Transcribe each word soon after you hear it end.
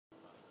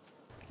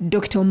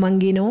Dr.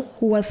 Omagino,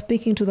 who was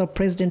speaking to the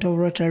president of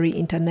Rotary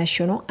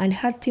International and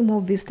her team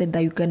who visited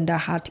the Uganda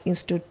Heart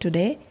Institute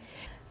today,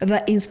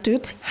 the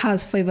institute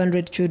has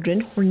 500 children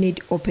who need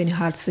open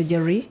heart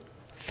surgery.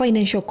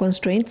 Financial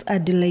constraints are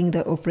delaying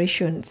the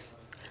operations.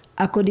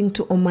 According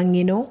to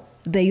Omagino,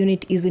 the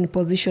unit is in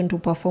position to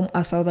perform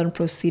 1,000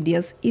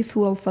 procedures if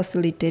well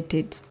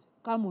facilitated.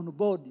 Come on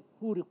board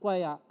who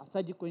require a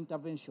surgical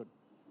intervention.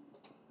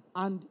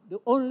 And the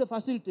only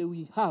facility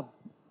we have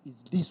is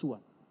this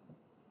one.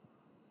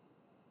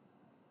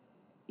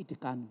 It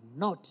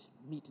cannot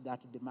meet that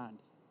demand.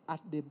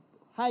 At the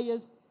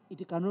highest,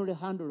 it can only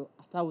handle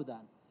 1,000.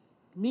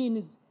 It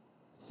means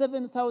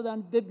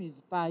 7,000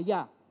 babies per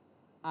year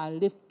are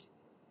left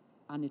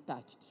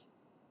unattached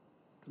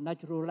to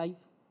natural life.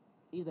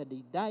 Either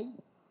they die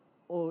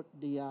or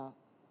they are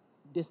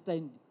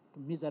destined to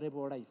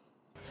miserable life.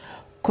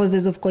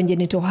 Causes of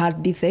congenital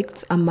heart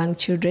defects among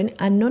children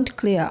are not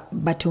clear,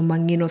 but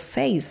Omagino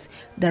says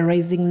the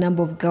rising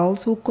number of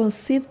girls who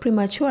conceive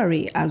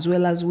prematurely as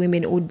well as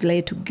women who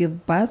delay to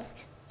give birth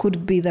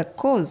could be the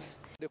cause.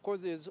 The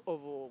causes of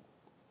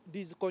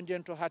these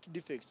congenital heart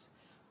defects,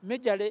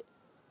 majorly,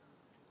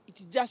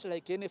 it's just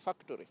like any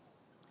factory.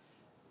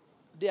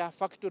 They are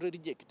factory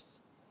rejects,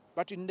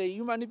 but in the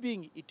human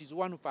being, it is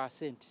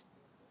 1%.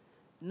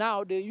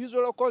 Now, the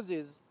usual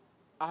causes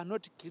are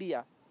not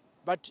clear,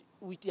 but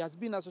it has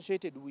been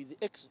associated with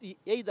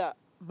either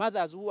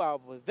mothers who are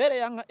of a very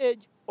young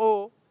age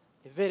or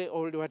a very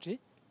old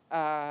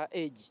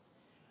age.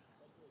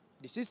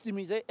 The system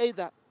is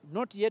either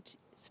not yet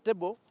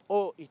stable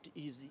or it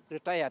is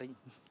retiring.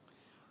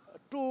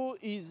 Two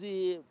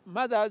is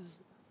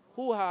mothers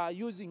who are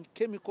using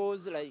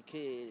chemicals like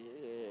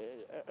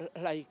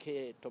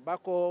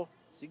tobacco,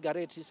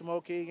 cigarette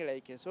smoking,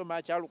 like so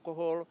much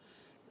alcohol,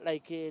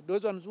 like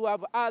those ones who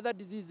have other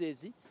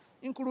diseases,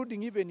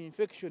 including even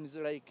infections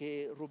like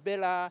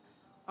rubella,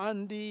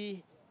 and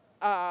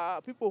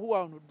people who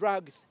are on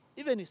drugs.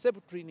 Even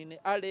Septrin in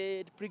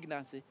early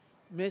pregnancy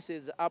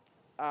messes up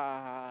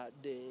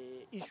the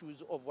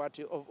issues of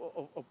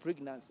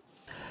pregnancy.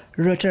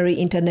 Rotary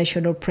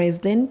International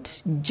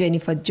President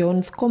Jennifer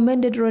Jones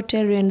commended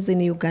Rotarians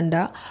in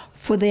Uganda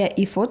for their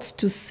efforts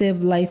to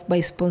save life by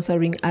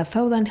sponsoring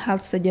 1,000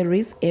 heart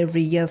surgeries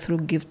every year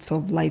through Gifts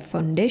of Life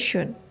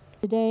Foundation.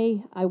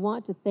 Today, I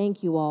want to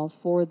thank you all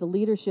for the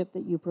leadership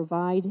that you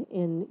provide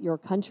in your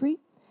country,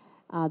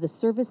 the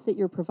service that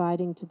you're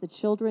providing to the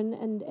children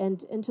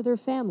and to their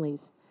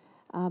families.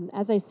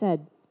 As I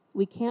said,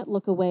 we can't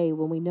look away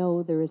when we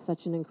know there is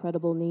such an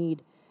incredible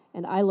need,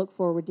 and I look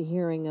forward to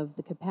hearing of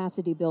the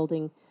capacity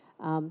building,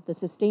 the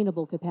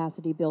sustainable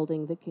capacity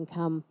building that can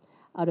come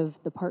out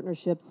of the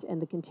partnerships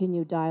and the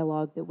continued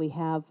dialogue that we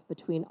have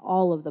between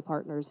all of the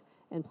partners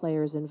and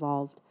players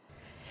involved.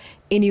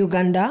 In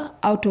Uganda,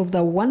 out of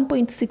the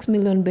 1.6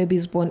 million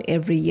babies born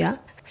every year,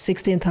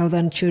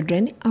 16,000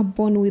 children are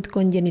born with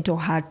congenital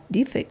heart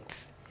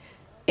defects.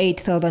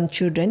 8,000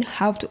 children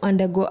have to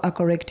undergo a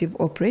corrective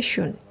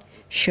operation.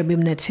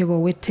 Shabim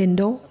Natebo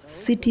Wetendo,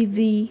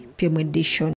 CTV, PM Edition.